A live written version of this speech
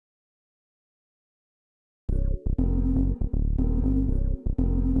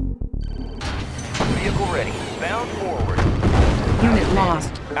Bound forward. Unit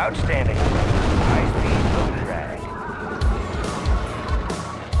lost. Outstanding. High-speed low drag.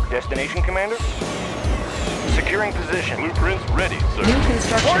 Destination, Commander? Securing position. Blueprints ready, sir. New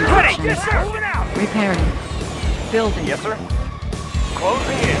construction Ready! options. Yes, sir! Moving out! Repairing. Building. Yes, sir.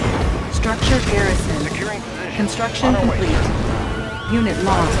 Closing in. Structure garrison. Securing position. Construction On our way. complete. Unit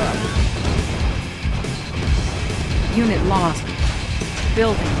lost. Unit lost.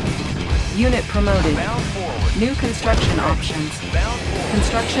 Building. Unit promoted. Bound forward. New construction options. Bound forward.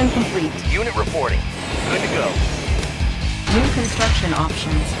 Construction complete. Unit reporting. Good to go. New construction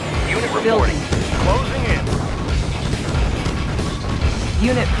options. Unit reporting. Building. Closing in.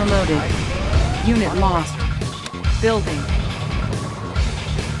 Unit promoted. Unit lost. Building.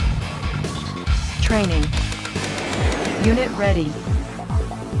 Training. Unit ready.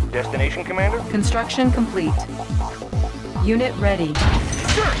 Destination, Commander? Construction complete. Unit ready.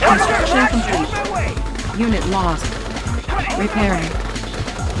 Construction complete. Unit lost. Repairing.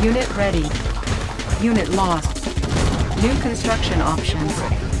 Unit ready. Unit lost. New construction options.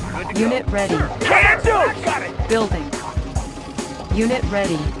 Unit ready. Can do! Got it! Building. Unit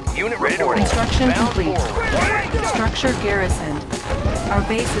ready. Unit ready to order. Construction Bound complete. forward. Structure garrisoned. Our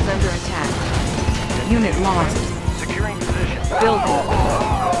base is under attack. Unit lost. Securing position.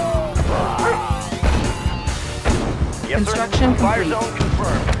 Building. Yes, Construction sir. Fire complete. zone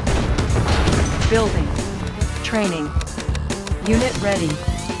confirmed. Building. Training. Unit ready.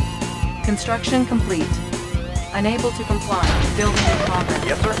 Construction complete. Unable to comply. Building in progress.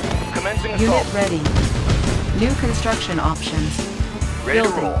 Yes, sir. Commencing Unit assault. ready. New construction options. Ready to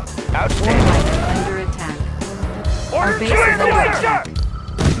Building. roll. Ore Outstanding. miner under attack. Our base is under attack.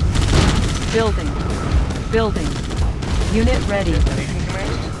 Building. Building. Unit ready. Destination,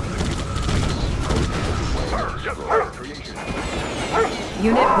 Commander?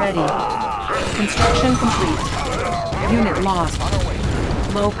 Unit ready. Construction complete. Unit lost.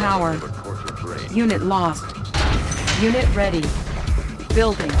 Low power. Unit lost. Unit ready.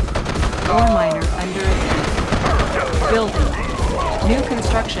 Building. Ore miner under attack. Building. New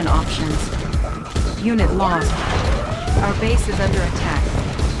construction options. Unit lost. Our base is under attack.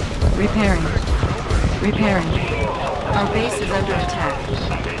 Repairing. Repairing. Our base is under attack.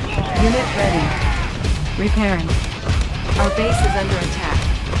 Unit ready. Repairing. Our base is under attack.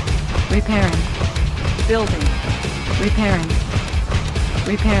 Repairing. Building. Repairing.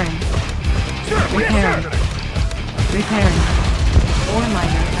 Repairing. Repairing. Repairing. Ore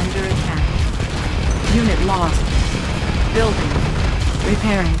miner under attack. Unit lost. Building.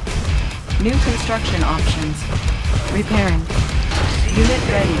 Repairing. New construction options. Repairing. Unit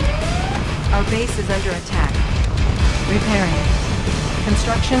ready. Our base is under attack. Repairing.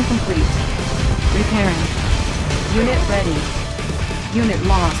 Construction complete. Repairing. Unit ready. Unit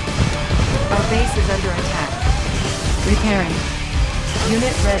lost. Our base is under attack. Repairing.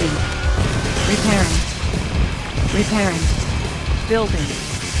 Unit ready. Repairing. Repairing. Building.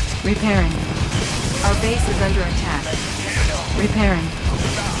 Repairing. Our base is under attack. Repairing.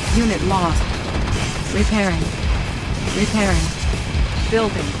 Unit lost. Repairing. Repairing.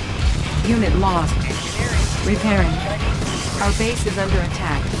 Building. Unit lost. Repairing. Our base is under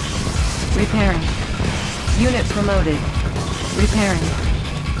attack. Repairing. Unit promoted. Repairing.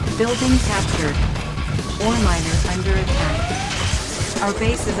 Building captured. Ore miner under attack. Our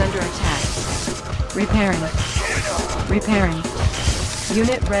base is under attack. Repairing. Repairing.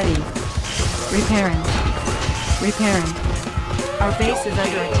 Unit ready. Repairing. Repairing. Our base is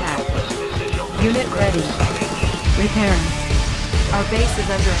under attack. Unit ready. Repairing. Our base is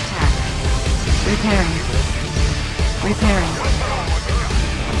under attack. Repairing. Repairing.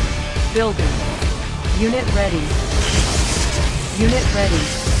 Building. Unit ready. Unit ready.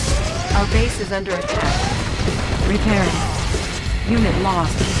 Our base is under attack. Repairing. Unit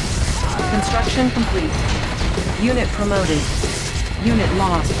lost. Construction complete. Unit promoted. Unit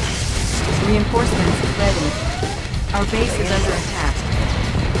lost. Reinforcements ready. Our base is under attack.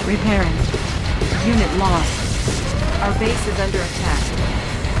 Repairing. Unit lost. Our base is under attack.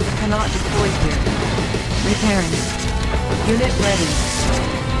 Cannot deploy here. Repairing. Unit ready.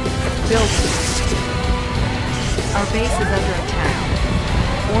 Building. Our base is under attack.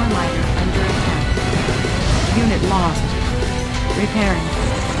 Ore miner under attack. Unit lost. Repairing.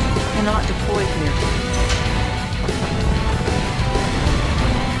 Cannot deploy here.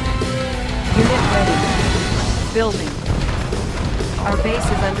 Unit ready. Building. Our base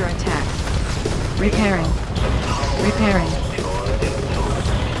is under attack. Repairing. Repairing.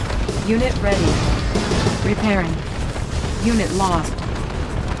 Unit ready. Repairing. Unit lost.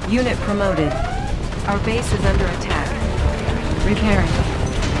 Unit promoted. Our base is under attack. Repairing.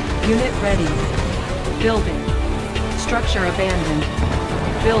 Unit ready. Building. Structure abandoned.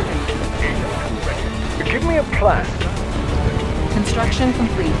 Building. Give me a plan. Construction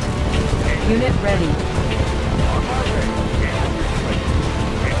complete. Unit ready.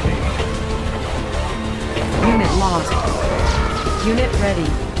 Unit lost. Unit ready.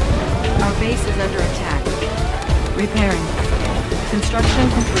 Our base is under attack. Repairing.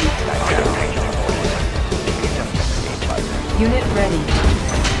 Construction complete. Unit ready.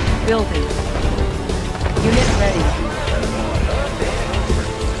 Building. Unit ready.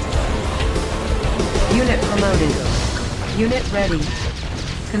 Unit promoted. Unit ready.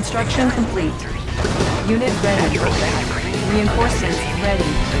 Construction complete. Unit ready. Reinforcements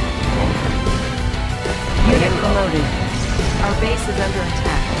ready. Unit promoted. Our base is under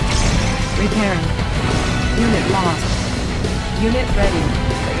attack. Repairing. Unit lost. Unit ready.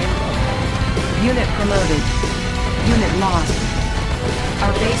 Unit promoted. Unit lost.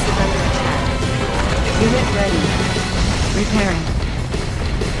 Our base is under attack. Unit ready. Repairing.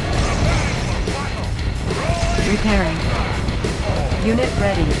 Repairing. Unit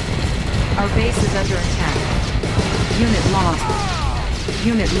ready. Our base is under attack. Unit lost.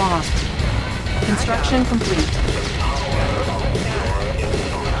 Unit lost. Construction complete.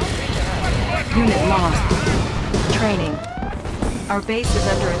 Unit lost. Training. Our base is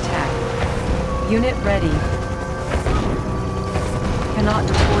under attack. Unit ready. Cannot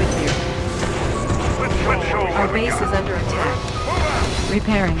deploy here. Our base is under attack.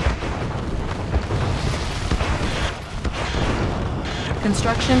 Repairing.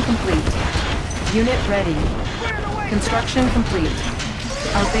 Construction complete. Unit ready. Construction complete.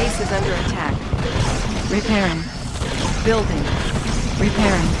 Our base is under attack. Repairing. Building.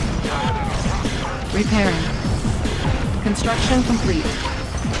 Repairing. Repairing. Construction complete.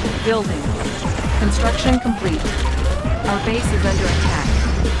 Building. Construction complete. Our base is under attack.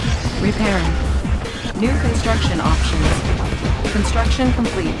 Repairing. New construction options. Construction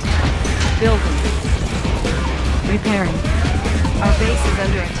complete. Building. Repairing. Our base is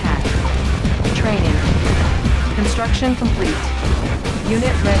under attack. Training. Construction complete.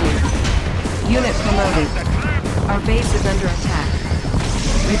 Unit ready. Unit promoted. Our base is under attack.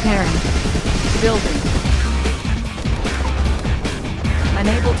 Repairing. Building.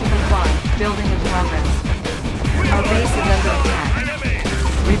 Unable to comply. Building in progress. Our base is under attack.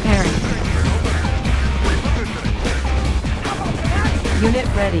 Repairing. Unit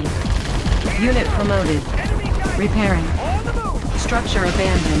ready. Unit promoted. Repairing. Structure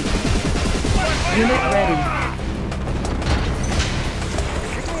abandoned. Unit ready.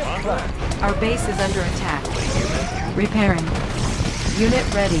 Our base is under attack. Repairing. Unit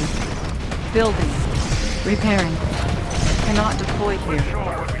ready. Building. Repairing. Cannot deploy here.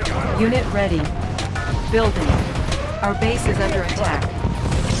 Unit ready. Building. Our base is under attack.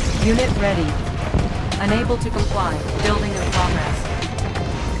 Unit ready. Unable to comply. Building in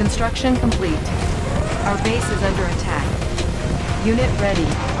progress. Construction complete. Our base is under attack. Unit ready.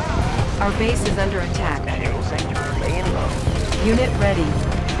 Our base is under attack. Unit ready.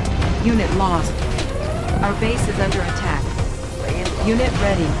 Unit lost. Our base is under attack. Unit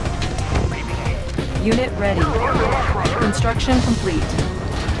ready. Unit ready. Construction complete.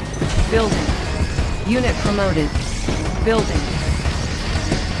 Building. Unit promoted. Building.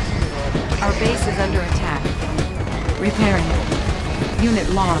 Our base is under attack. Repairing. Unit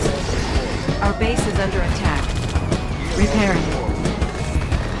lost. Our base is under attack. Repairing.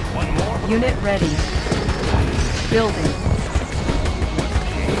 Unit ready. Building.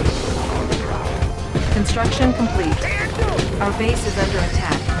 Construction complete. Our base is under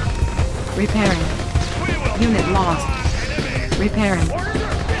attack. Repairing. Unit lost. Repairing.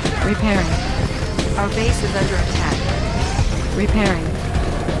 Repairing. Our base is under attack. Repairing.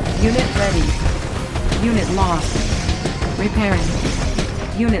 Unit ready. Unit lost. Repairing.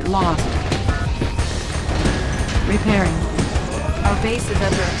 Unit lost. Repairing. Our base is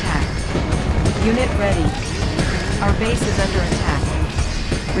under attack. Unit ready. Our base is under attack.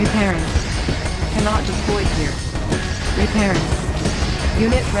 Repairing. Cannot deploy here. Repairing.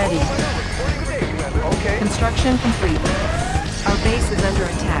 Unit ready. Construction complete. Our base is under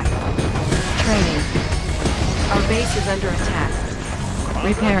attack. Training. Our base is under attack.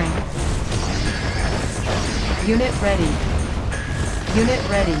 Repairing. Unit ready. Unit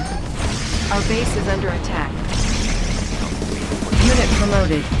ready. Our base is under attack. Unit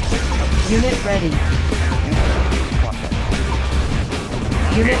promoted. Unit ready.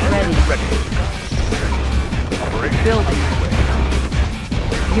 Unit ready. Building.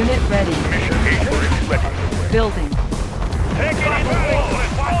 Unit ready. Building.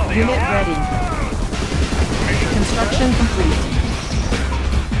 Unit ready. Construction complete.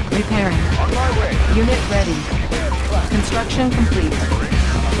 Repairing. Unit ready. Construction complete.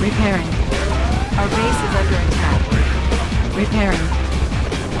 Repairing. Our base is under attack. Repairing.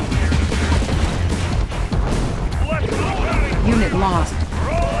 Unit lost.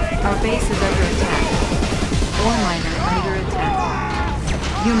 Our base is under attack. Ore miner under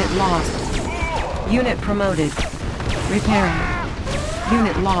attack. Unit lost. Unit promoted. Repairing.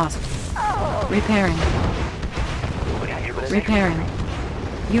 Unit lost. Repairing. Repairing.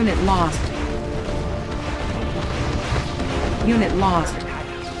 Unit lost. Unit lost.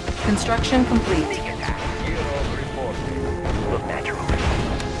 Construction complete.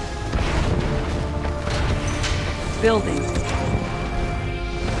 Building.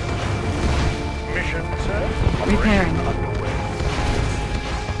 Mission, sir? Repairing.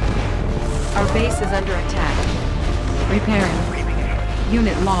 Our base is under attack. Repairing.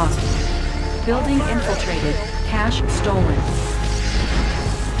 Unit lost. Building infiltrated. Cache stolen.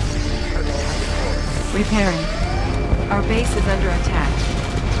 Repairing. Our base is under attack.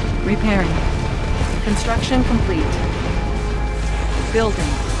 Repairing. Construction complete.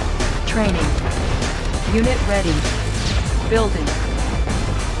 Building. Training. Unit ready. Building.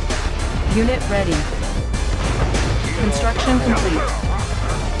 Unit ready. Construction complete.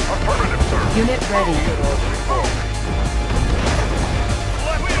 Unit ready.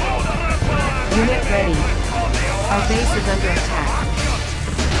 Unit ready. Our base is under attack.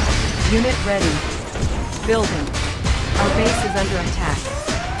 Unit ready. Building. Our base is under attack.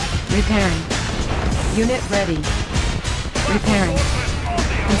 Repairing. Unit ready. Repairing.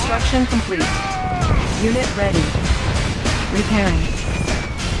 Construction complete. Unit ready. Repairing.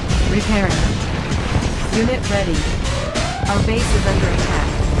 Repairing. Unit ready. Our base is under attack.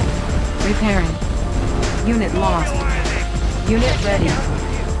 Repairing. Unit lost. Unit ready.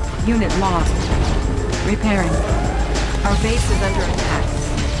 Unit lost. Repairing. Our base is under attack.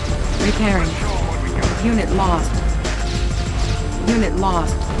 Repairing. Unit lost. Unit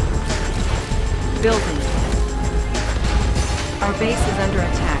lost. Building. Our base is under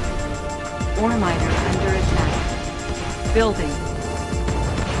attack. Ore miner under attack. Building.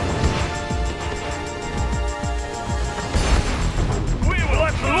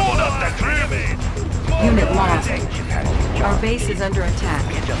 Let's load up the troops! Unit lost. Our base is under attack.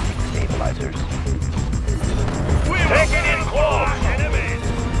 Stabilizers. Taking in close! Enemies!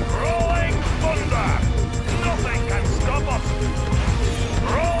 Rolling thunder! Nothing can stop us!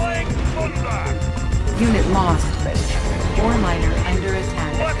 Rolling thunder! Unit lost. Ore miner under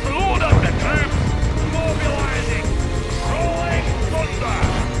attack. Let's load up the troops! Mobilizing! Rolling thunder!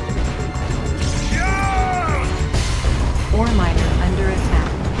 Charge! Ore miner under attack.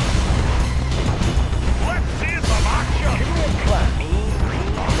 Let's see some action! Give me a plan.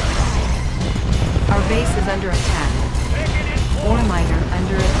 Our base is under attack. Taking in close! Ore miner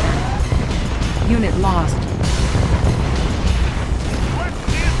under attack. Unit lost. Let's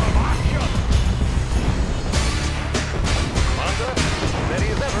see some action! Commander, ready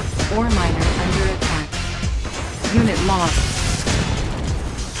as ever. Ore miner under attack. Unit lost.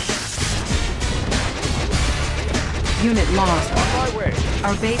 Unit lost. On my way.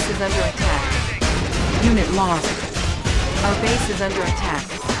 Our base is under attack. Unit lost. Our base is under attack.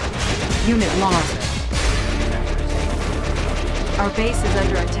 Unit lost. Our base is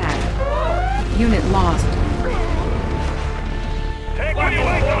under attack. Unit lost. Take what you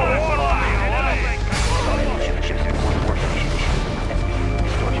want to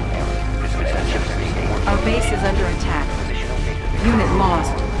Our base is under attack. Unit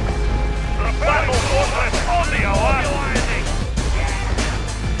lost. The battle fortress on the alert!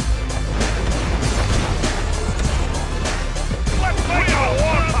 Let's make a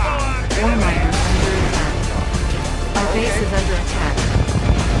warpath! Ore miner under attack. Our base is under attack.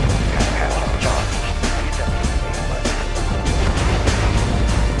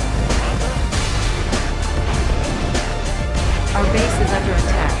 Our base is under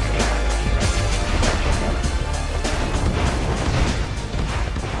attack.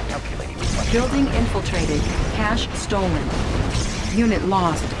 Building infiltrated. Cache stolen. Unit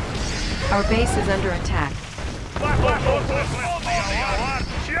lost. Our base is under attack. Battle fortress on the alert!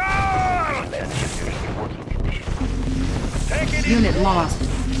 Charge! Take it Unit lost.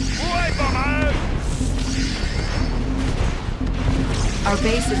 Wipe them out! Our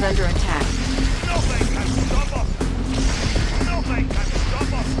base is under attack. Nothing can stop us! Nothing can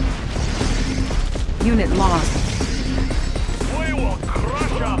stop us! Unit lost. We will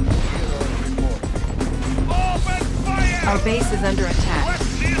crush them! Open fire! Our base is under attack. Let's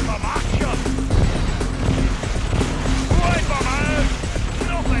see some action! Wipe them out!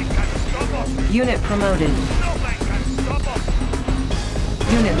 Nothing can stop us! Unit promoted. Nothing can stop us!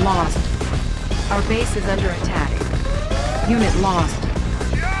 Unit lost. Our base is under attack. Unit lost.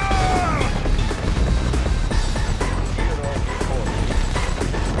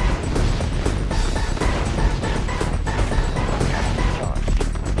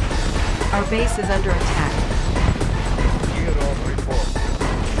 Our base is under attack.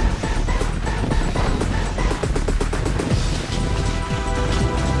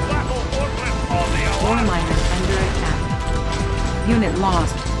 Ore miner under attack. Unit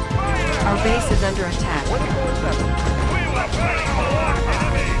lost. Our base is under attack.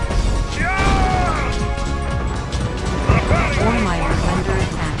 Ore miner under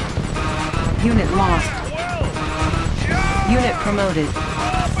attack. Unit lost. Unit promoted.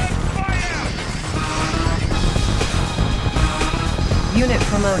 Unit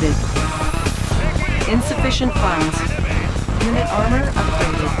promoted. Insufficient funds. Unit armor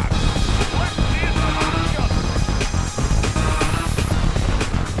upgraded.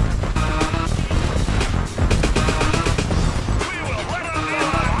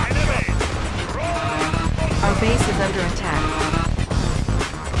 Our base is under attack.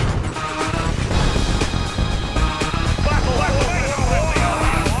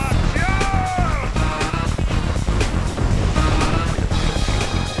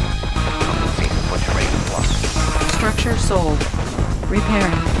 Structure sold.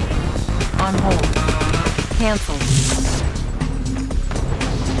 Repairing. On hold. Cancelled.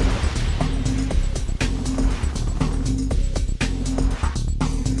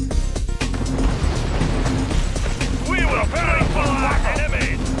 We will very full our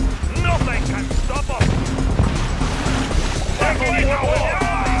enemies. Nothing can stop us. Taking the war.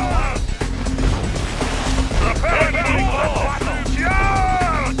 Preparing for battle.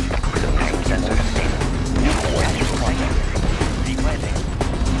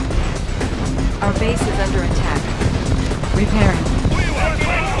 Our base is under attack. Repairing.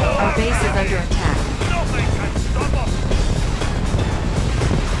 Our base is under attack. Nothing can stop us.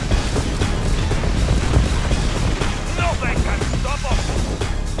 Nothing can stop us.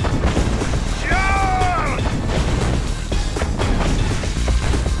 Charge!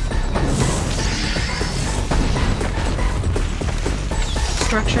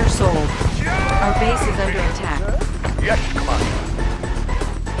 Structure sold. Our base is under attack. Yes, Commander.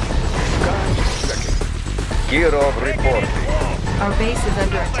 Kirov reporting. Our base is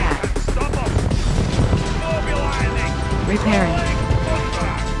under attack. Stop us. Mobilizing. Repairing.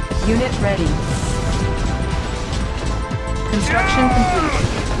 Unit ready. Construction complete.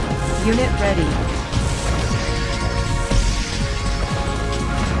 Unit ready.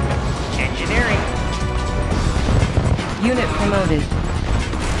 Engineering. Unit promoted.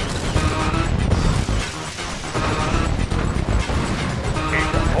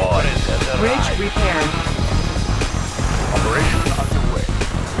 Orders has Bridge arrived. repaired. Operation underway.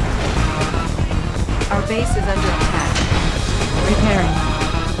 Our base is under attack. Repairing.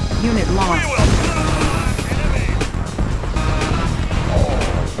 Unit lost.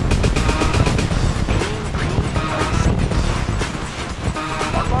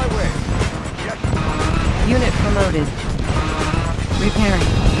 On my way. Yes. Unit promoted. Repairing.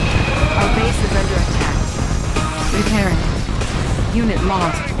 Our base is under attack. Repairing. Unit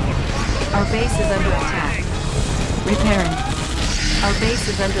lost. Our base is under attack. Repairing. Our base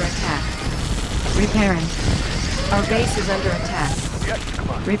is under attack. Repairing. Our base is under attack. Yes,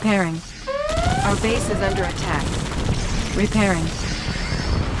 Commander. Repairing. Our base is under attack. Repairing.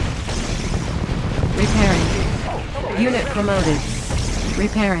 Repairing. Unit promoted.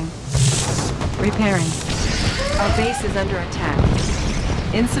 Repairing. Repairing. Our base is under attack.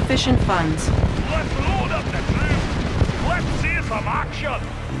 Insufficient funds. Let's load up the troops. Let's see some action.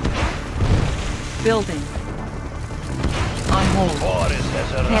 Building. On hold. Orders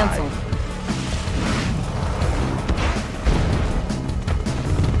has arrived. Cancelled.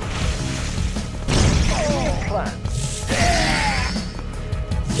 Plan.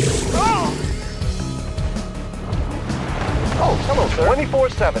 Oh, hello, sir.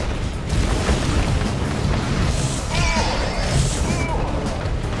 24/7.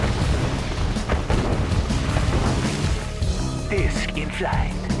 Disc in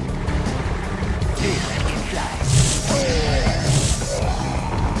flight. Disc in flight.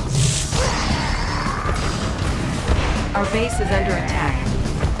 Our base is under attack.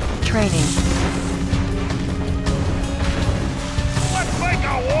 Training. Let's make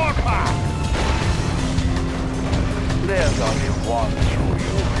a warpath. There's only one through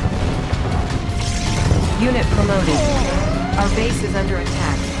you. Unit promoted. Our base is under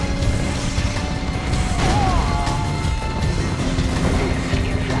attack.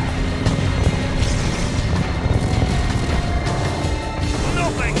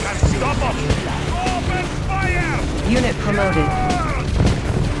 Nothing can stop us. Open fire. Unit promoted.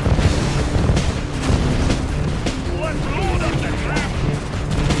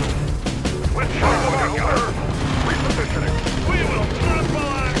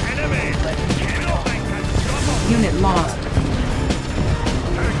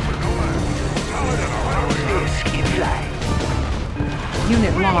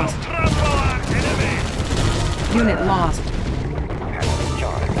 Unit lost. Trample our enemies! Unit lost. Enemy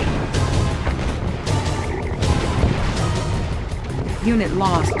charge. Unit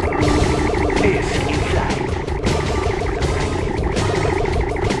lost. Disc in flight.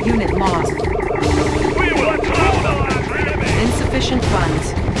 Unit lost. We will trample our enemies! Insufficient funds.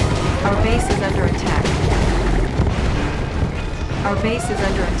 Our base is under attack. Our base is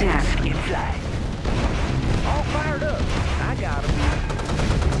under attack. Disc in flight. All fired up. I got him.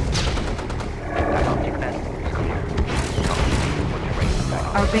 Object vessel is clear.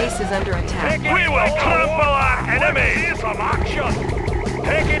 Our base is under attack. We will trample our enemies! See some action!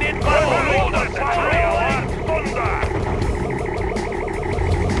 Take it in battle! Load the trail and thunder!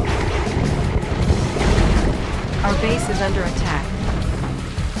 Our base is under attack.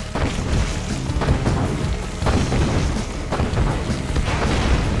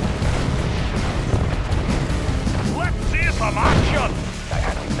 Let's see some action!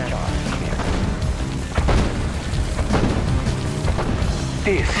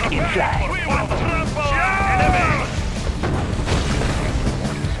 Disc in flight. We will trample our enemies!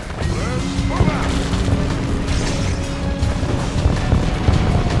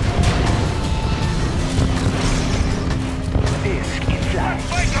 Disc in flight.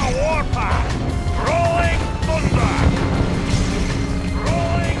 Like a warpath! Rolling thunder!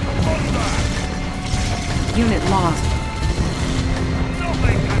 Rolling thunder! Unit lost.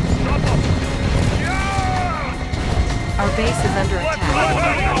 Nothing can stop us! Yeah! Our base is under attack.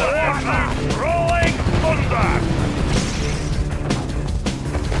 Rolling thunder!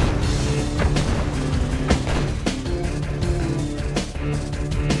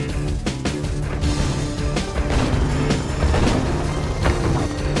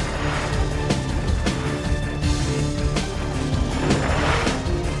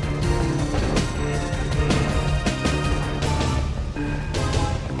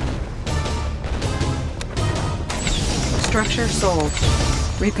 Structure sold.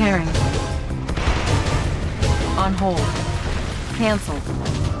 Repairing. On hold. Cancel.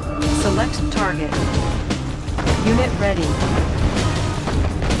 Select target. Unit ready.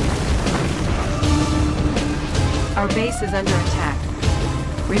 Our base is under attack.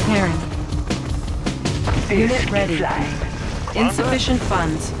 Repairing. Unit ready. Insufficient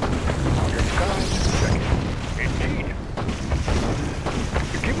funds. Indeed.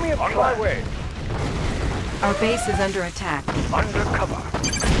 Give me a On my way. Our base is under attack. Undercover.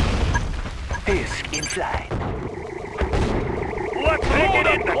 Disc in flight. Let's take it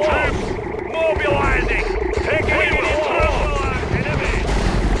in the troops! Mobilizing! Take it in the trample our enemies!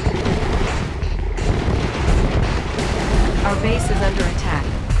 Our base is under attack.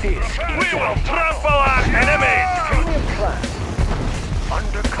 Disc in We will flight. trample our enemies! Give me a plan.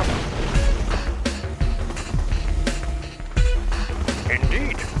 Undercover.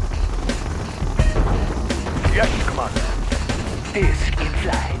 Indeed. Yes, Commander. Disc in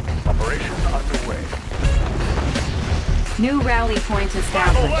flight. Operation underway. New rally point Let's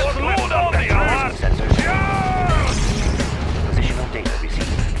established. load on the alarm! Sensors. Yeah! Positional data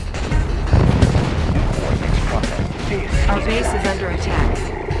received. New coordinates processed. Disc Our in base flight. is under attack.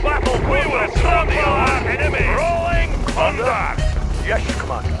 Battle, we will trample our enemies! Rolling thunder! Yes,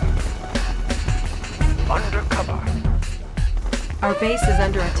 Commander. Undercover. Our base is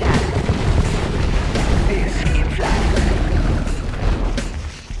under attack. Disc in flight.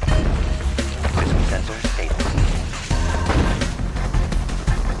 Prism sensor stable.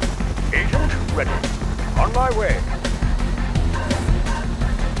 Agent ready. On my way.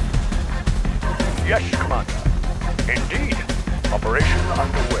 Yes, Commander. Indeed. Operation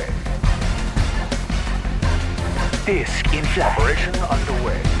underway. Disc in flight. Operation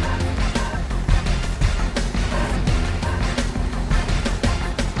underway.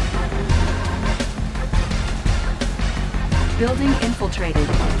 Building infiltrated.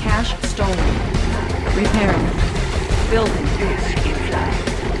 Cache stolen. Repairing. Building. Disc in flight.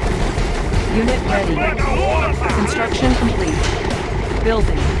 Unit ready. Construction complete.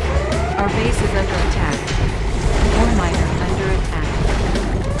 Building. Our base is under attack. Ore miner under attack.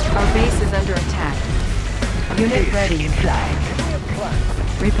 Our base is under attack. Unit Disc ready. in flight.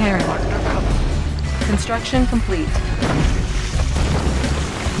 Repairing. Construction complete.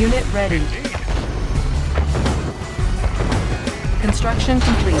 Unit ready. Construction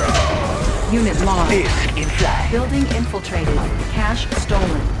complete. Unit lost. Disc in flight. Building infiltrated. Cache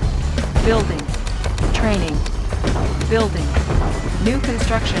stolen. Building. Training. Building. New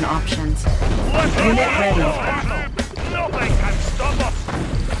construction options. Unit ready. Nothing can stop us.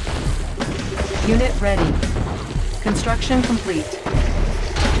 Unit ready. Construction complete.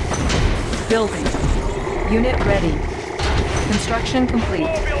 Building. Unit ready. Construction complete.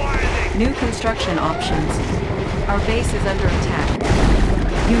 Mobilizing. New construction options. Our base is under attack.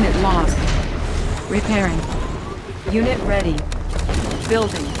 Unit lost. Repairing. Unit ready.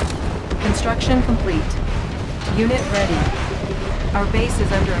 Building. Construction complete. Unit ready. Our base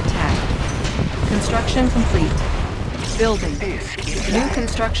is under attack. Construction complete. Building. New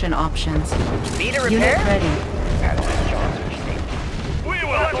construction options. Need a Unit repair? ready. We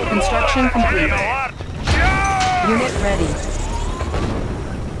will Construction complete. Unit ready.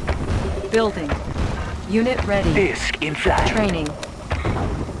 Building. Unit ready. Disc in flight. Training.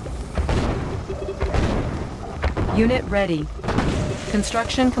 Unit ready.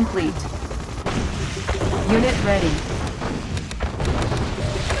 Construction complete. Unit ready.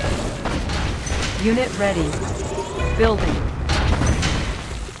 Unit ready. Building.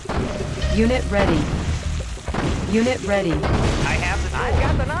 Unit ready. Unit ready. I have the tools. I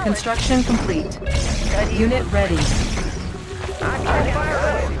got the knowledge. Construction complete. Unit ready. I can fire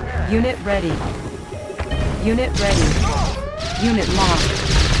up. Unit ready. Unit ready. Unit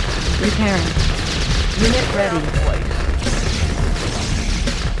lost. Repairing. Unit ready.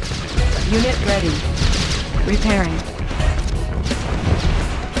 Unit ready. Repairing.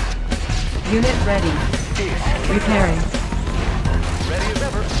 Unit ready. Repairing. Ready as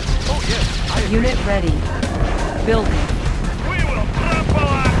ever. Oh, yes. I agree. Unit ready. Building. We will trample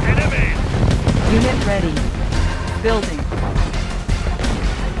our enemies. Unit ready. Building.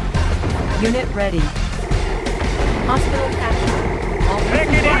 Unit ready. Hospital captured. All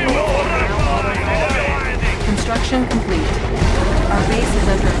Take it in. We will trample our enemies. Construction complete. Our base is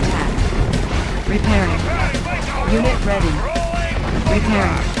under attack. Repairing. Unit ready.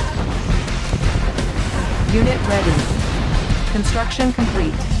 Repairing. Unit ready. Construction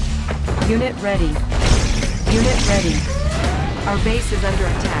complete. Unit ready. Unit ready. Our base is under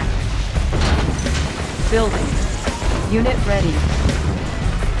attack. Building. Unit ready.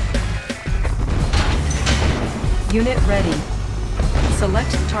 Unit ready.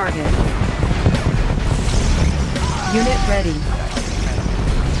 Select target. Unit ready.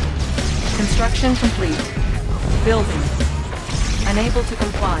 Construction complete. Building. Unable to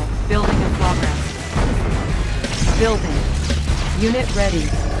comply. Building in progress. Building. Unit ready.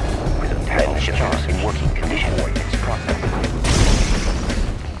 Ship in working condition.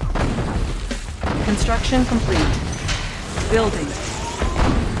 Construction complete. Building.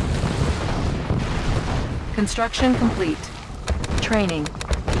 Construction complete. Training.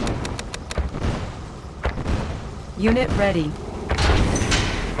 Unit ready.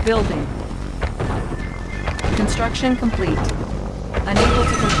 Building. Construction complete. Unable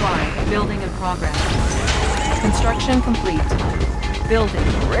to comply. Building in progress. Construction complete.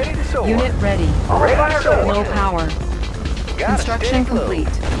 Building. Ready to soar. Unit ready. Ready to soar. Low power. Construction complete.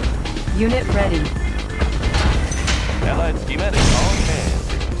 Unit ready. Allied schematics on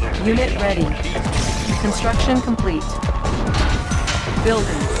hand. Unit ready. Construction complete.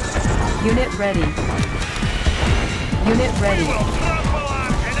 Building. Unit ready. Unit ready. Trample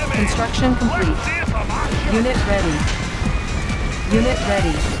our enemies. Construction complete. See some action. Unit ready. Unit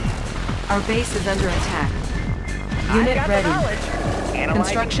ready. Our base is under attack. Unit ready.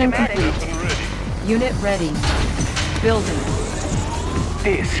 Construction complete. Unit ready. Building.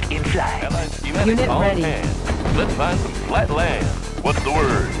 Disc in flight. Allied schematics Unit on ready. hand. Let's find some flat land. What's the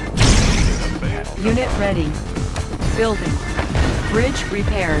word? Unit ready. Building. Bridge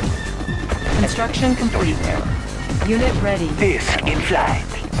repaired. Construction complete. Unit ready. Disc in flight.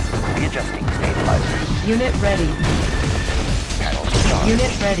 Readjusting stabilizers. Unit ready. Panels charged.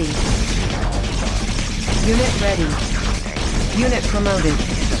 Unit ready. Unit ready. Unit promoted.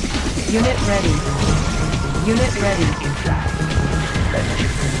 Unit ready. Unit ready. In flight.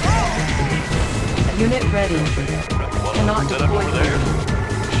 Unit ready. Cannot Set up deploy over there.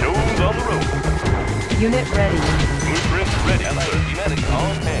 Shows on the road. Unit ready. Blueprint ready. Allied schematics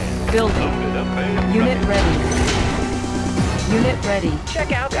on hand. Building. Loaded up and Unit ready. Unit ready.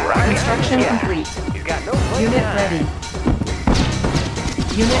 Check out that. Construction complete. You got no place Unit to hide. ready.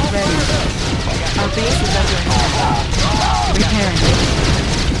 Unit ready. Our base is under attack. Repairing.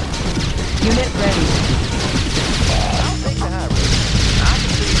 Unit ready. I'll take the high road. I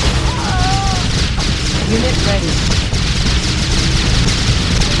can see. Unit ready.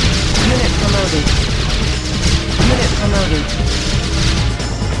 Unit promoted. Unit promoted.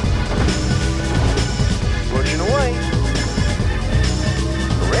 Pushing away.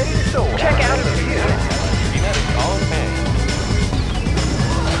 Ready to soar. Check out the view. schematics on hand.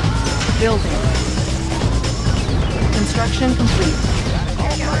 Building. Construction complete.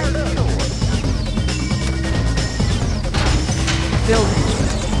 All fired up. Building.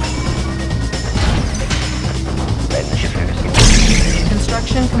 Letting the ship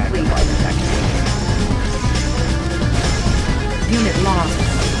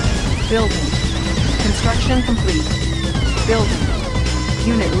Building. Construction complete. Building.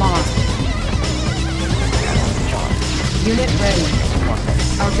 Unit lost. Unit ready.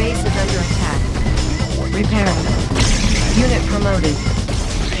 Our base is under attack. Repairing. Unit promoted.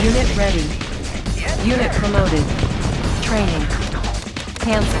 Unit ready. Unit promoted. Training.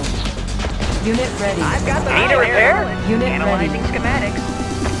 Cancel. Unit ready. I've got the Need a repair? Unit Analyzing ready. schematics.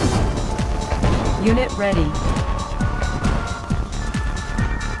 Unit ready.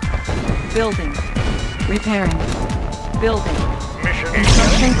 Building. Repairing. Building. Mission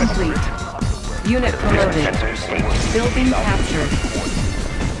Construction complete. Unit promoted. Building captured.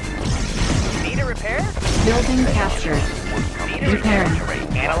 Need a repair? Building captured. Repairing.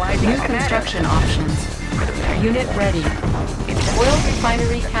 Analyzing New schematics. construction options. Unit ready. Oil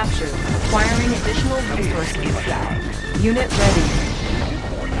refinery captured. Acquiring additional resources. Unit ready.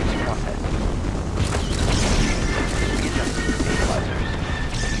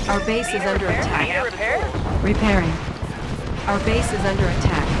 Our base is under Need a attack. repair? Repairing. Our base is under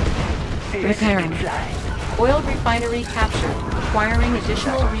attack. Repairing. Oil refinery captured. Acquiring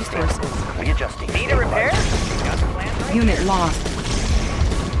additional resources. Need a repair? Got the plan right? Unit lost.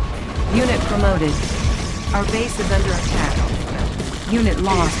 Unit promoted. Our base is under attack. Unit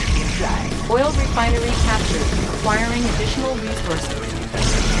lost. Oil refinery captured. Acquiring additional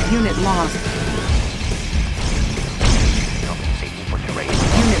resources. Unit lost.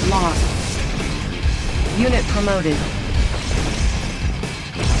 Unit lost. Unit promoted.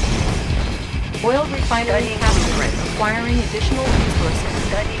 Oil refinery captured. Acquiring additional resources.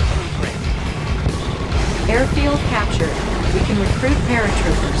 Airfield captured. We can recruit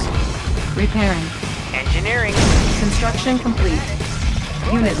paratroopers. Repairing. Engineering. Construction complete.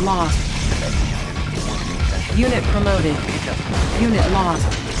 Unit lost. Unit promoted. Unit lost.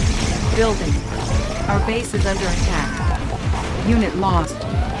 Building. Our base is under attack. Unit lost.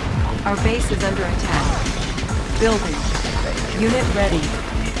 Our base is under attack. Building. Unit ready.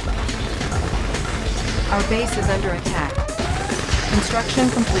 Our base is under attack. Construction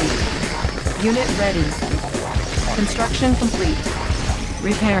complete. Unit ready. Construction complete.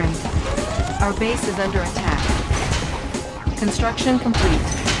 Repairing. Our base is under attack. Construction complete.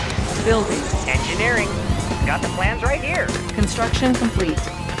 Building. Engineering. Got the plans right here. Construction complete.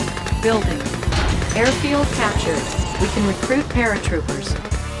 Building. Airfield captured. We can recruit paratroopers.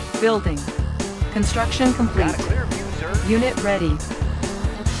 Building. Construction complete. Got a clear view, sir. Unit ready.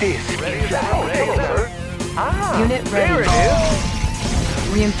 Ah, Unit there ready. it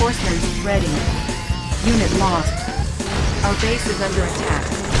is. Reinforcements ready. Unit lost. Our base is under attack.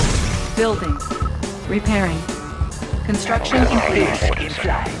 Building. Repairing. Construction complete.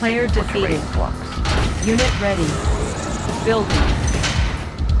 Player defeated. Unit ready. Building.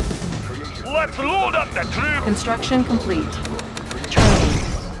 Let's load up the troops. Construction complete. Training.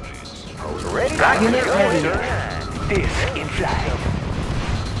 Unit ready.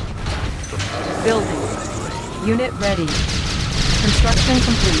 Building. Unit ready. Construction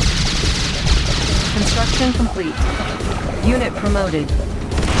complete. Construction complete. Unit promoted.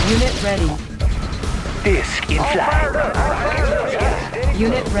 Unit ready.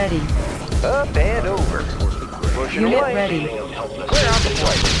 Unit ready. Up and over. Pushing Unit away. ready. Clear out the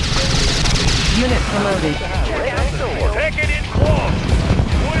place. Unit promoted. Check out the door. Take it in close.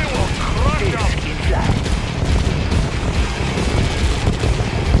 We will crush them.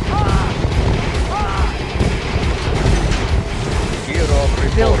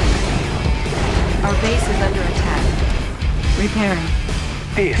 Building. Our base is under attack. Repairing.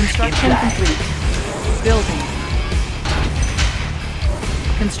 Construction complete. Building.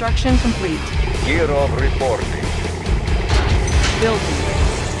 Construction complete. Gear of reporting. Building.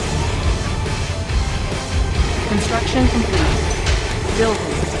 Construction complete.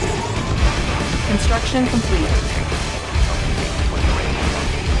 Building. Construction complete.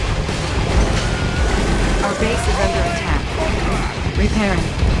 Our base is under attack. Repairing.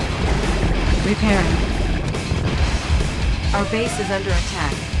 Repairing. Our base is under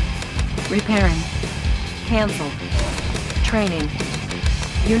attack. Repairing. Cancel. Training.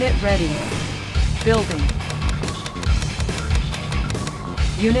 Unit ready. Building.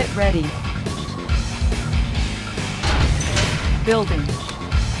 Unit ready. Building.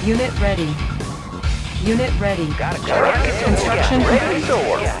 Unit ready. Unit ready. Construction complete.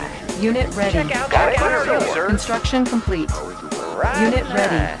 Unit ready. Construction complete. Unit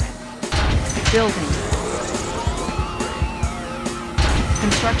ready. Building.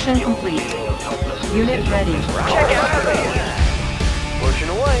 Construction complete. Unit ready. Pushing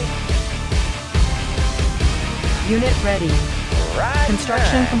away. Unit ready.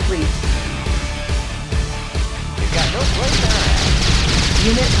 Construction complete. We've got no place to hide.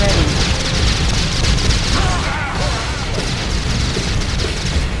 Unit ready.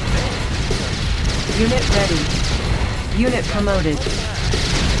 Unit ready. Unit promoted.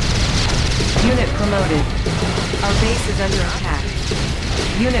 Unit promoted. Our base is under attack.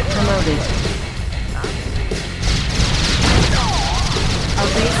 Unit promoted. Our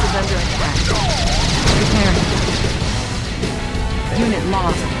base is under attack. Repairing. Unit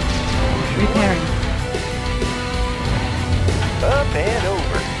lost. Repairing. Up and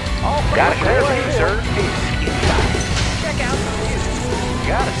over. Got a clear view, sir. Check out the view.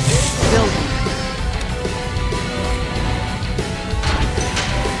 Got a steady Building.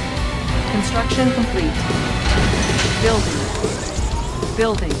 Construction complete. Building.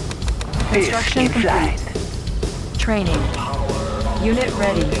 Building. Construction complete. Training. Unit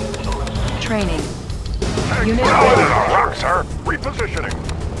ready. Training. Unit Solid ready. in a rock, sir. Repositioning.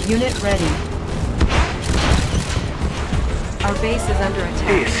 Unit ready. Our base is under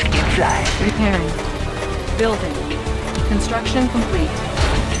attack. Repairing. Building. Construction complete.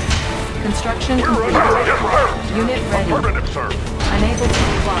 Construction complete. Yes, sir. Unit ready. Affirmative, sir. Unable to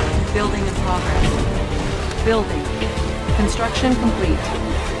comply. Building in progress. Building. Construction complete.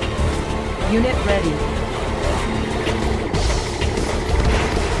 Unit ready.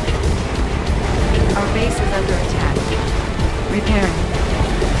 Our base is under attack. Repairing.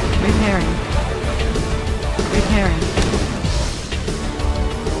 Repairing. Repairing.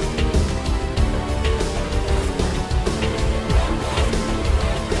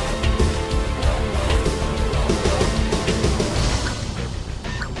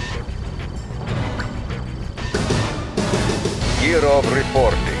 Year of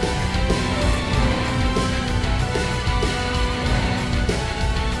reporting.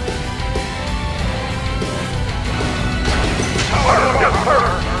 Yes, sir.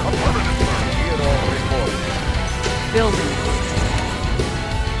 Affirmative, sir. Year of reporting. Building.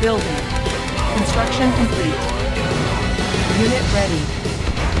 Building. Construction complete. Unit ready.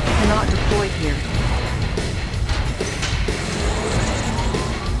 Cannot deploy here.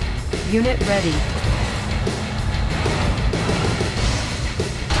 Unit ready.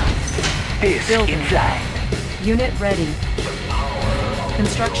 Building. Unit ready.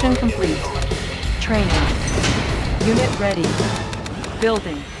 Construction complete. Training. Unit ready.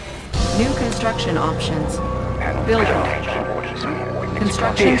 Building. New construction options. Building.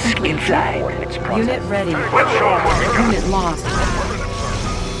 Construction complete. Unit ready. Let's show 'em what we got. Unit lost.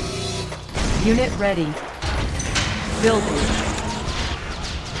 Unit ready. Building.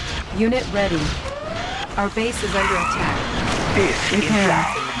 Unit ready. Our base is under attack. Repairing.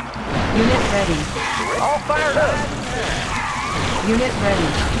 Unit ready. All fired up. Unit ready.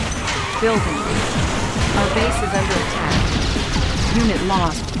 Building. Our base is under attack. Unit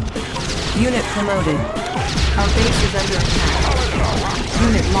lost. Unit promoted. Our base is under attack.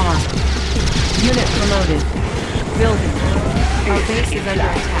 Unit lost. Unit promoted. Building. Our base is under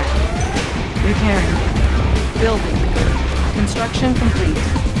attack. Repairing. Building. Construction complete.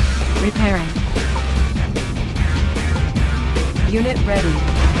 Repairing. Unit ready.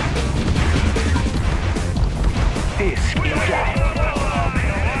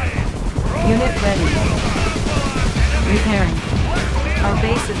 Unit ready. Repairing. Our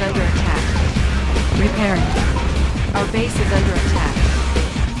base is under attack. Repairing. Our base is under attack.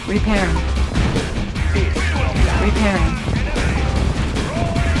 Repairing. Repairing.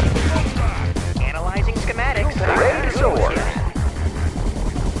 Analyzing schematics. Ready to soar.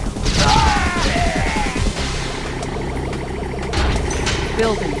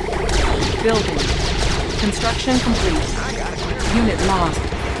 Building. Building. Construction complete. Unit lost.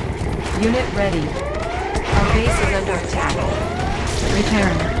 Unit ready. Our base is under attack.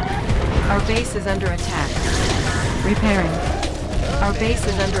 Repairing. Our base is under attack. Repairing. Our base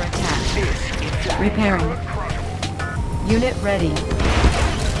is under attack. Repairing. Unit ready.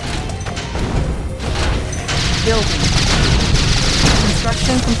 Building.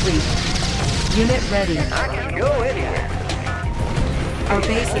 Construction complete. Unit ready. I can go anywhere. Our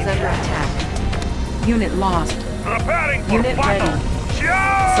base is under attack. Unit lost. Preparing for Unit battle. ready.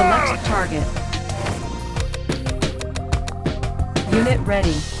 Charge! Select target. Unit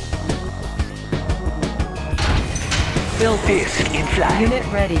ready. Building. Unit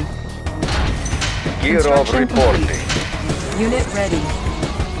ready. Year of Construction reporting. complete. Unit ready.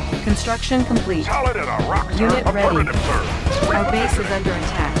 Construction complete. Solid in a rock, sir. Unit ready. Affirmative, sir. Our base is under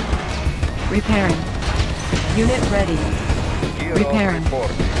attack. Repairing. Unit ready. Year Repairing. of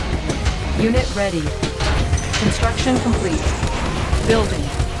reporting. Unit ready. Construction complete. Building.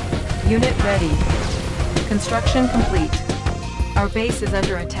 Unit ready. Construction complete. Our base is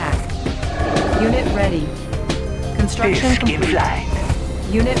under attack. Unit ready. Construction complete.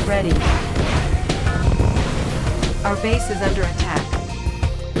 Unit ready. Our base is under attack.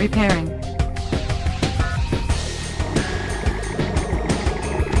 Repairing.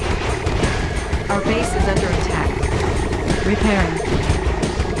 Our base is under attack. Repairing.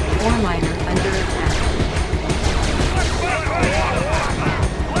 Ore miner under attack.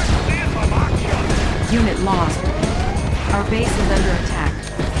 Unit lost. Our base is under attack.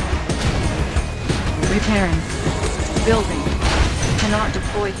 Repairing. Building. Cannot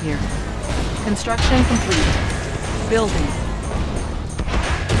deploy here. Construction complete. Building.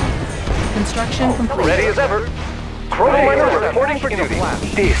 Construction complete. Ready as ever. Chrono miner reporting for duty.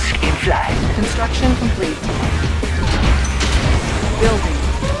 Disc in flight. Construction complete. Building.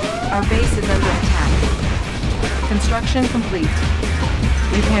 Our base is under attack. Construction complete.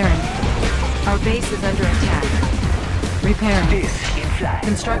 Repairing. Our base is under attack. Repairing. Disc in flight.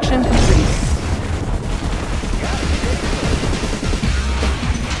 Construction complete.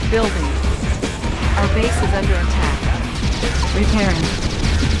 Building. Our base is under attack. Repairing.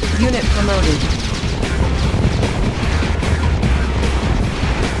 Unit promoted.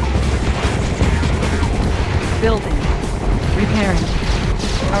 Building. Repairing.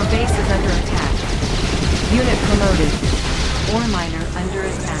 Our base is under attack. Unit promoted. Ore miner under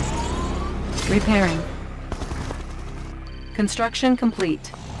attack. Repairing. Construction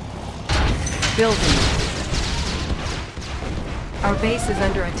complete. Building. Our base is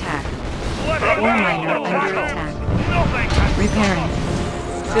under attack. Ore miner under attack. Repairing.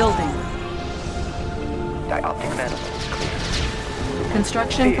 Building. Dioptic manifest.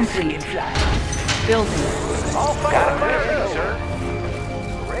 Construction complete. Building. All fire clear, sir.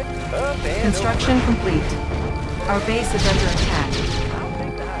 Ready up and Construction complete. Our base is under attack.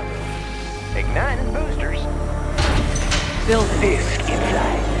 igniting boosters. Building. Disc in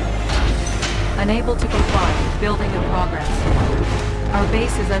flight. Unable to comply. Building in progress. Our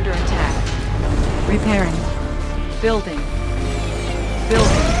base is under attack. Repairing. Building.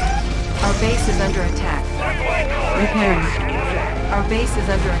 Building. Our base is under attack. Repairing. Our base is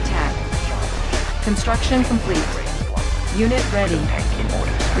under attack. Construction complete. Unit ready.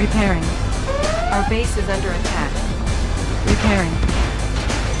 Repairing. Our base is under attack. Repairing.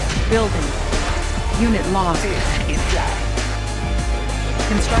 Building. Unit lost. Disc in flight.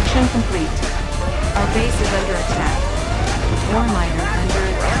 Construction complete. Our base is under attack. Ore miner under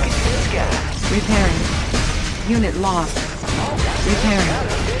attack. Rockets to the sky. Repairing. Unit lost. Repairing.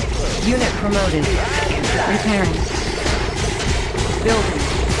 Unit promoted. Repairing. Building.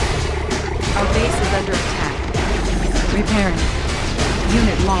 Our base is under attack. Repairing.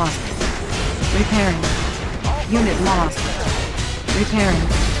 Unit lost. Repairing. Unit lost. Repairing.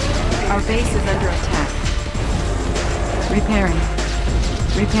 Our base is under attack. Repairing.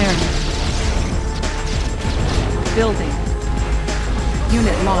 Repairing. Building.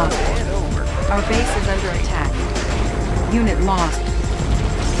 Unit lost. Our base is under attack. Unit lost.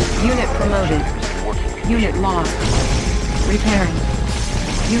 Unit promoted. Unit lost. Repairing.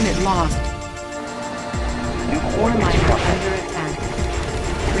 Unit lost. Ore miner under attack.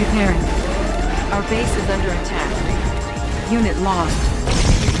 Repairing. Our base is under attack. Unit lost.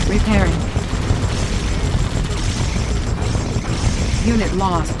 Repairing. Unit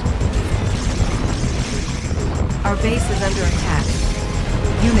lost. Our base is under attack.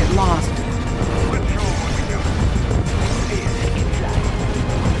 Unit lost.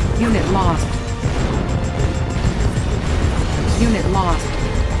 Unit lost. Unit lost.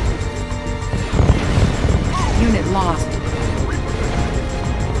 Unit lost.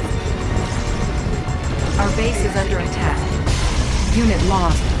 Our base is under attack. Unit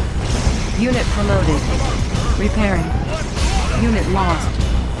lost. Unit promoted. Repairing. Unit lost.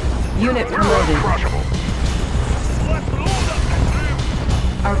 Unit promoted.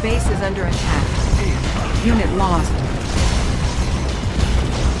 Our base is under attack. Unit lost.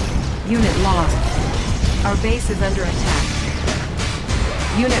 Unit lost. Our base is under attack.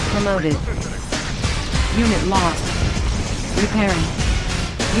 Unit promoted. Unit lost. Repairing.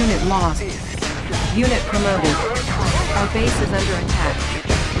 Unit lost. Unit promoted. Our base is under attack.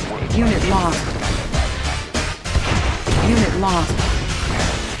 Unit lost. Unit lost.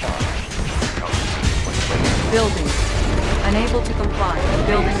 Building. Unable to comply.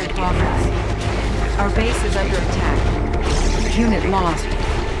 Building in progress. Our base is under attack. Unit lost.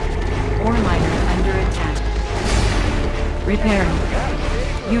 Ore miner under attack. Repairing.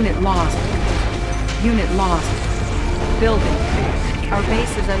 Unit lost. Unit lost. Building. Our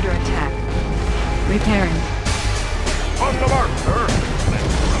base is under attack. Repairing. On the mark, sir.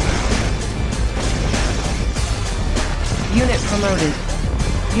 Unit promoted.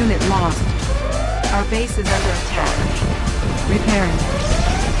 Unit lost. Our base is under attack. Repairing.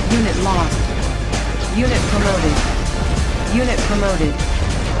 Unit lost. Unit promoted. Unit promoted.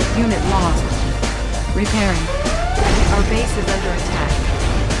 Unit lost. Repairing. Our base is under attack.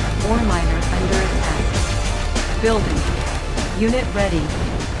 Ore miner under attack. Building. Unit ready.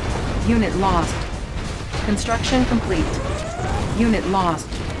 Unit lost. Construction complete. Unit lost.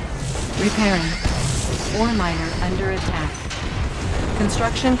 Repairing. Ore miner under attack.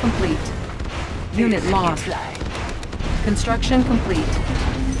 Construction complete. Unit lost. Construction complete.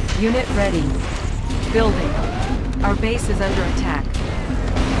 Unit ready. Building. Our base is under attack.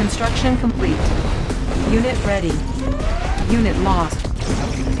 Construction complete. Unit ready. Unit lost.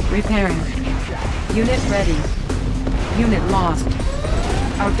 Repairing. Unit ready. Unit lost.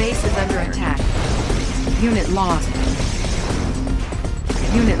 Our base is under attack. Unit lost.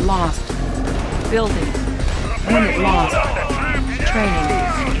 Unit lost. Building. Unit lost. Training.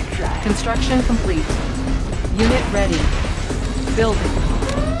 Construction complete. Unit ready. Building.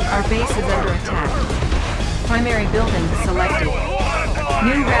 Our base is under attack. Primary building selected.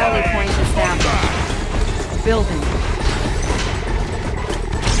 New rally point established. Building.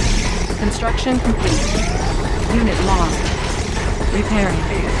 Construction complete. Unit lost. Repairing.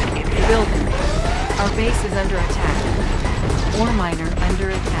 Building. Our base is under attack. Ore miner under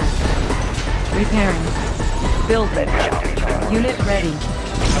attack. Repairing. Building. Unit ready.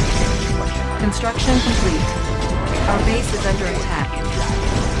 Construction complete. Our base is under attack.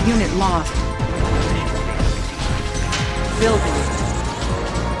 Unit lost. Building.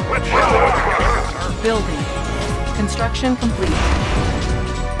 Building. Construction complete.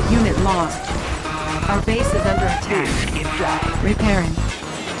 Unit lost. Our base is under attack. Repairing.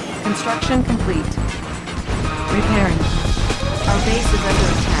 Construction complete. Repairing. Our base is under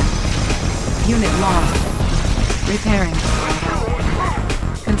attack. Unit lost. Repairing.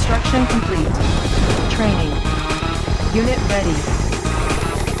 Construction complete. Training. Unit ready.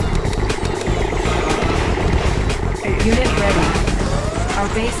 Unit ready. Our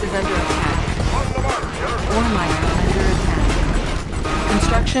base is under attack. Ore miner under attack.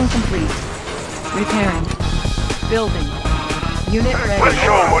 Construction complete. Repairing. Building. Unit ready. Let's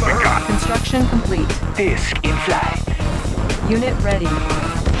show 'em what we got. Construction complete. Disc in flight. Unit ready.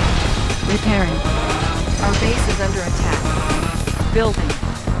 Repairing. Our base is under attack. Building.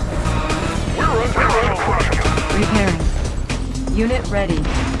 Repairing. Unit ready.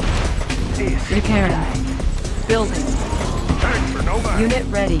 Disc Repairing. Building. Unit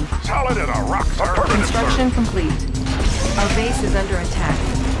ready. Solid as a rock, sir. Construction complete. Our base is under attack.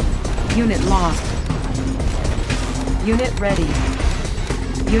 Unit lost. Unit ready.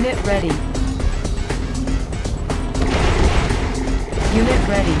 Unit ready. Unit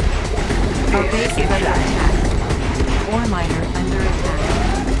ready. Our base is under attack. Ore miner under attack.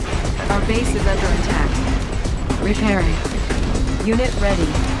 Our base is under attack. Repairing. Unit ready.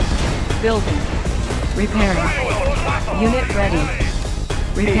 Building. Repairing. Unit ready.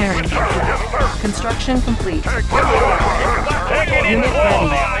 Repairing. Construction complete. Unit ready.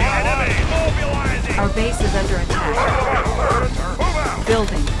 Our base is under attack.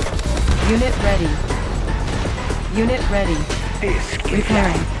 Building. Unit ready. Unit ready. Disc in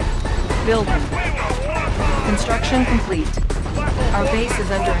Repairing. Building. Construction complete. Our base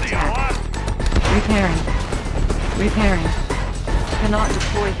is under attack. Repairing. Repairing. Cannot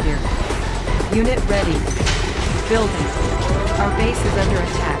deploy here. Unit ready. Building. Our base is under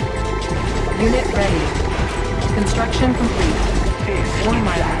attack. Unit ready. Construction complete. Ore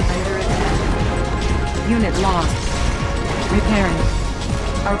miner under attack. Unit lost. Repairing.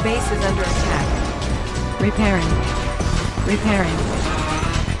 Our base is under attack. Repairing. Repairing.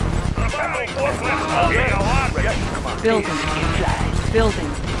 Building. Building.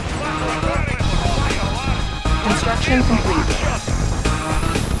 Construction complete.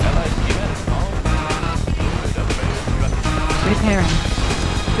 Repairing.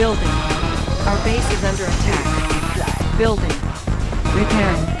 Building. Our base is under attack. Building.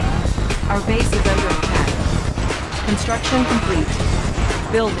 Repairing. Our base is under attack. Construction complete.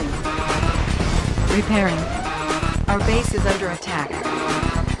 Building. Repairing. Our base is under attack.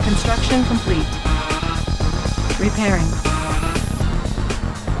 Construction complete. Repairing.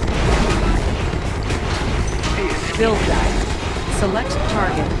 Building. Select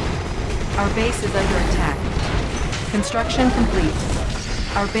target. Our base is under attack. Construction complete.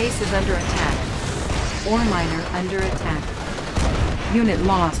 Our base is under attack. Ore miner under attack. Unit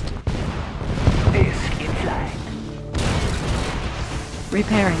lost. Disc in flight.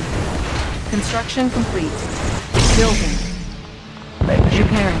 Repairing. Construction complete. Building.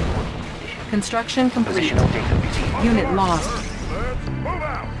 Repairing. Construction complete. Positional data received. Unit lost. Move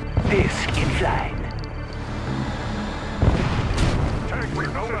out! Disc in flight. Tanks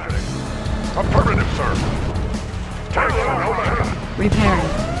are overhead. Affirmative, sir. Tanks are overhead.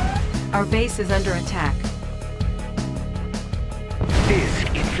 Repairing. Our base is under attack.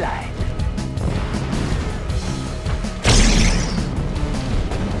 Disc in flight.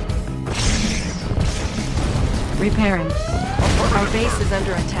 Repairing. Our base is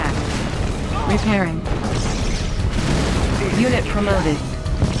under attack. Repairing. Unit promoted.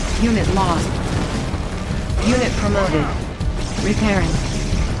 Unit lost. Unit promoted. Repairing.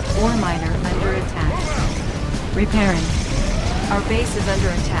 Ore miner under attack. Repairing. Our base is under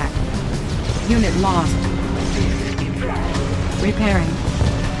attack. Unit lost. Repairing.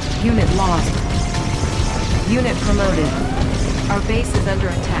 Unit lost. Unit promoted. Our base is under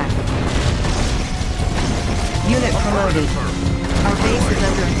attack. Unit promoted. Our base is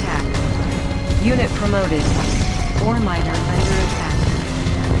under attack. Unit promoted. Ore miner under attack.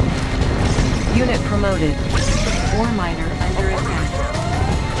 Unit promoted. Ore miner under attack.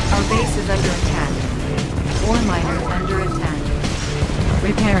 Our base is under attack. Ore miner under attack.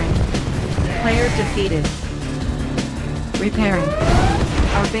 Repairing. Player defeated. Repairing.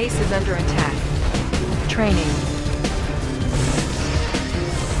 Our base is under attack. Training.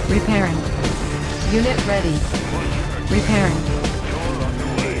 Repairing. Unit ready. Repairing.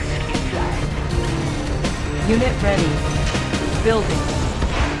 Unit ready. Building.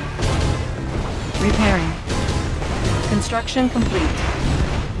 Repairing. Construction complete.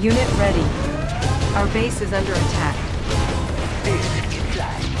 Unit ready. Our base is under attack.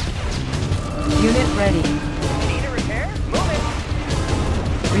 Unit ready. Need a repair? Move it.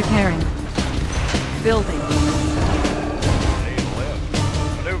 Repairing. Building.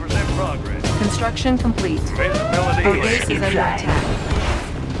 Maneuvers in progress. Construction complete. Visibility Our base is under attack.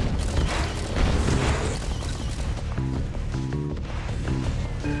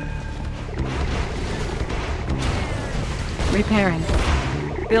 Repairing.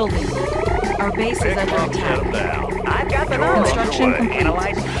 Building. Our base is under attack. I've got the numbers. Construction complete.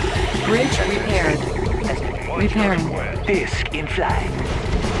 Analyze. Bridge repaired. Repairing. Disc in flight.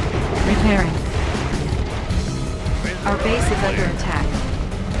 Repairing. Our base is under attack.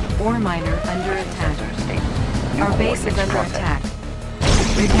 Ore miner under attack. Our base is under attack.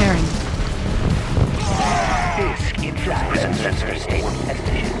 Repairing. Disc in flight. Sensor state.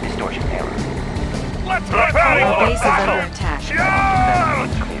 Hesitation. Distortion error. Let's prepare Our for base is under battle! attack.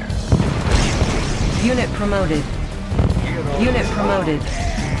 Charge! Clear. Unit promoted. Unit promoted.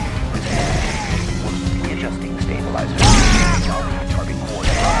 Adjusting stabilizer. Target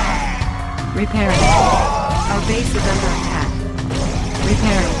coordinates. Repairing. Our base is under attack.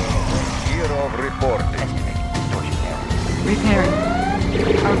 Repairing. Year of report. Estimate. Distortion error. Repairing.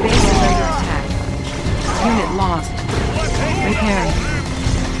 Our base is under attack. Unit lost. Repairing.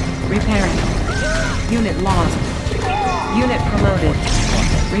 Repairing. Unit lost. Unit promoted.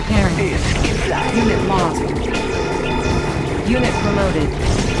 Repairing. Unit lost. Unit promoted.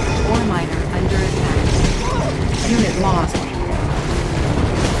 Ore miner under attack. Unit lost.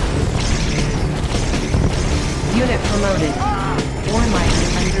 Unit promoted. Ore miner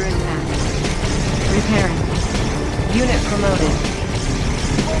under attack. Repairing. Unit promoted.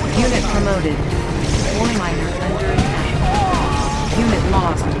 Unit promoted. Ore miner under attack. Unit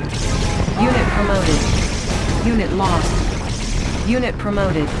lost. Unit promoted. Unit lost. Unit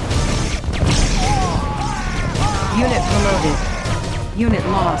promoted. Unit promoted. Unit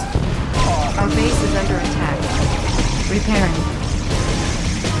lost. Our base is under attack. Repairing.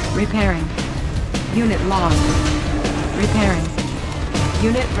 Repairing. Unit lost. Repairing.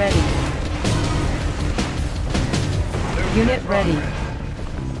 Unit ready. Unit ready.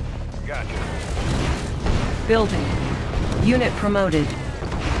 Gotcha. Building. Unit promoted.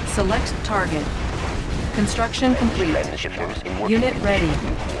 Select target. Construction complete. Shifters in work. Unit ready.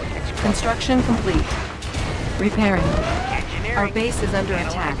 Construction complete. Repairing. Our base is under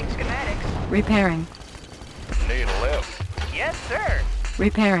attack. Schematics. Repairing. Need a lift. Yes, sir.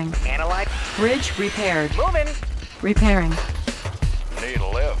 Repairing. Analyze. Bridge repaired. Moving. Repairing. Need a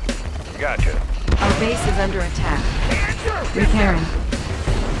lift. Gotcha. Our base is under attack. Repairing.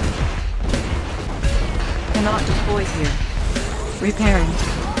 Cannot deploy here. Repairing.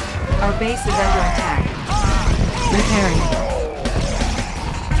 Our base is under attack. Repairing.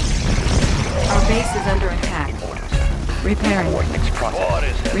 Our base is under attack. Repairing. Coordinates processed. What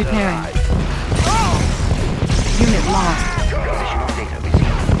is it? Repairing. Unit lost. Positional data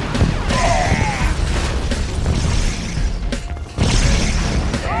received.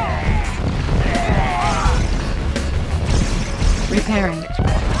 Repairing.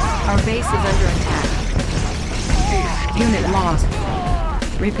 Our base is under attack. Unit lost.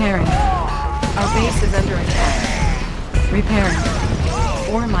 Repairing. Our base is under attack. Repairing.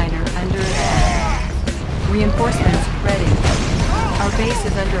 Ore miner under attack. Reinforcements ready. Our base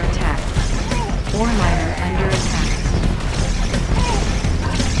is under attack. Ore miner under attack.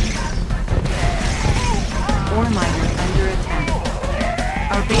 Ore miner under attack.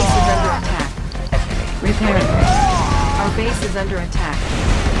 Our base is under attack. Repairing. Our base is under attack.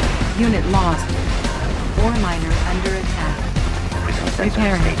 Unit lost. Ore miner under attack.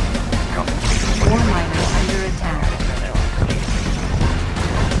 Repairing. Ore miner under attack.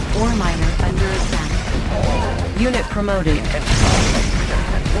 Ore miner under attack. Unit promoted.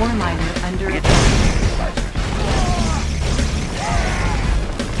 Ore miner under attack.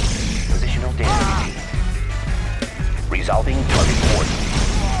 Positional data. Resolving target coordinates.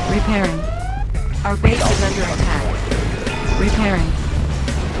 Repairing. Our base is under attack. Repairing.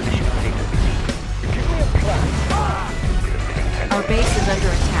 Positional data. Our base is under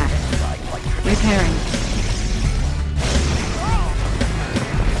attack. Repairing.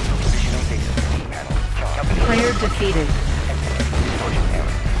 Positional data. Panel. Player defeated.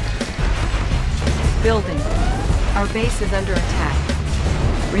 Building. Our base is under attack.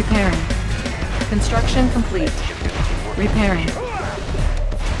 Repairing. Construction complete. Repairing.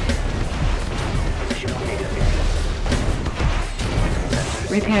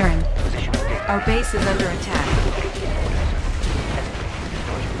 Repairing. Our base is under attack.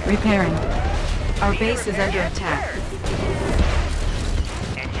 Repairing. Our base is under attack.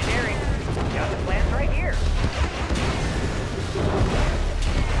 Engineering. Got the plans right here.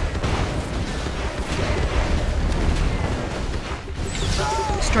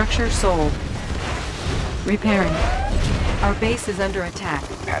 Structure sold. Repairing. Our base is under attack.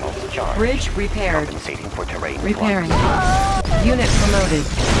 Panels charged. Bridge repaired. Compensating for terrain. Repairing. Unit promoted.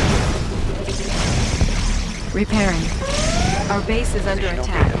 Repairing. Our base is under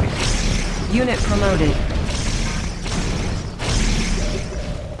attack. Unit promoted.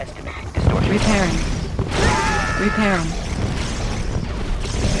 Estimating distortion. Repairing. Repairing.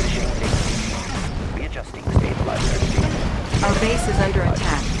 Readjusting stabilizer. Our base is under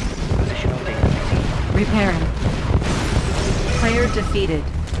attack. Positional data. Repairing. Player defeated.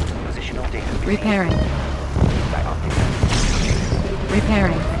 Positional data. Repairing.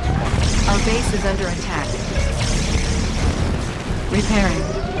 Repairing. Our base is under attack. Repairing.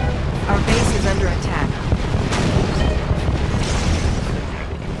 Our base is under attack.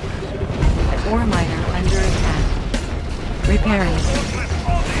 Ore miner under attack. Repairing.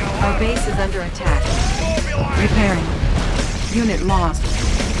 Our base is under attack. Repairing. Unit lost.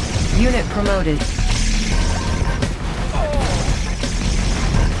 Unit promoted.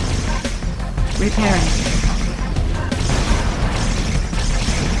 Repairing.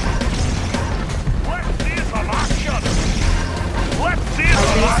 Let's see some action! Let's see Our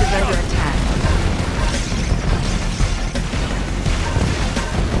some base is under action! attack.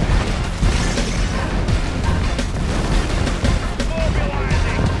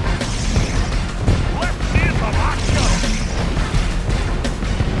 Mobilizing! Let's see some action!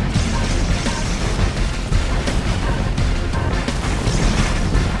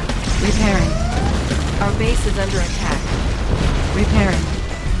 Repairing. Our base is under attack. Repairing.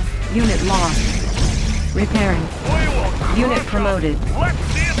 Unit lost. Repairing. We will crush Unit them. promoted. Let's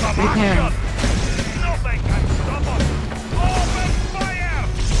see some Repairing. action! Nothing can stop us! Open fire!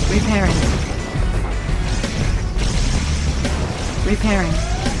 Repairing. Repairing.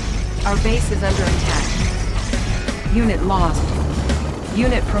 Our base is under attack. Unit lost.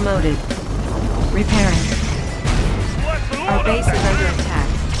 Unit promoted. Repairing. Let's load Our base up is the under tank. attack.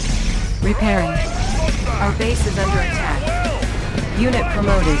 Repairing. Our base is under attack. Unit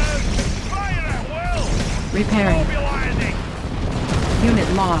promoted. Fire at will! Repairing. Mobilizing! Unit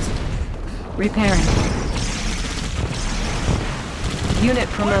lost. Repairing. Unit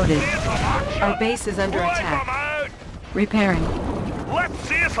promoted. See some action! Our base is under Wipe 'em attack. out! Repairing. Let's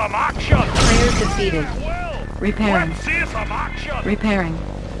see some action! Player defeated. Well, Repairing. let's see some action! Repairing.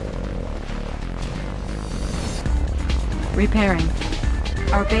 Repairing.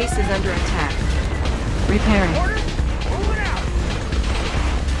 Our base is under attack. Repairing. Orders? Moving out.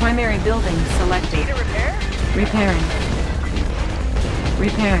 Primary building selected. Need a repair? Repairing.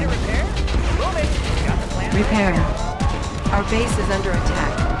 Repairing. Repair? Moving. Got the plans right Repairing. here. Our base is under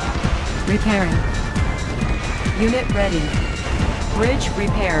attack. Repairing. Unit ready. Bridge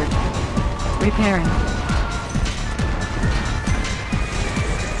repaired. Repairing.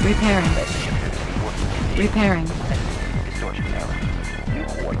 Repairing. Repairing. Distortion error. New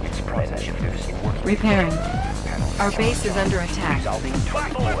coordinates process shifters. Repairing. Our base is under attack. Resolving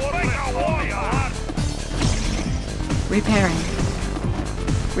target Battle coordinates. like a warrior, lad. Repairing.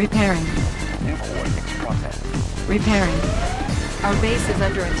 Repairing. New coordinates processed. Repairing. Our base is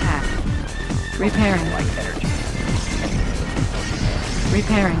under attack. Repairing. Like energy.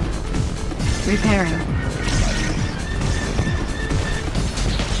 Repairing. Repairing.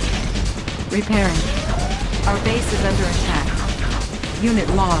 Repairing. Our base is under attack. Unit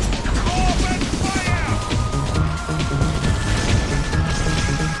lost.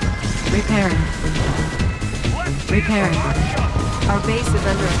 Repairing. Repairing. Our base is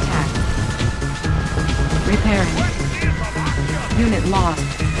under attack. Repairing. Unit lost.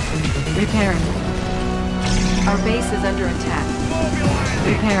 Repairing. Our base is under attack.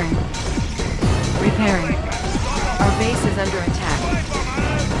 Repairing. Repairing. Our base is under attack.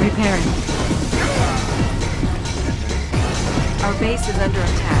 Repairing. Our base is under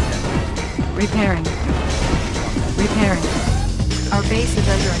attack. Repairing. Repairing. Our base is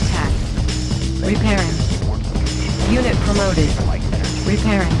under attack. Repairing. Unit promoted.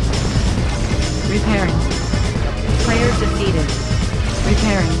 Repairing. Repairing. Player defeated.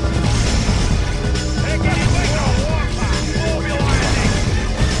 Repairing.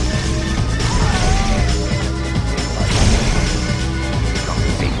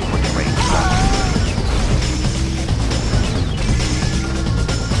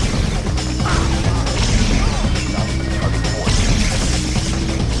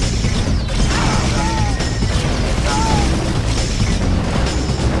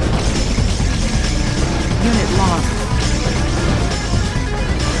 Unit lost.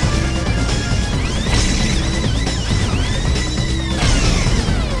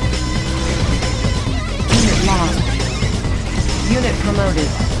 Unit lost. Unit promoted.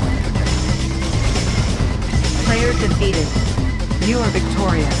 Player defeated. You are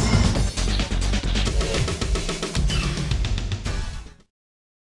victorious.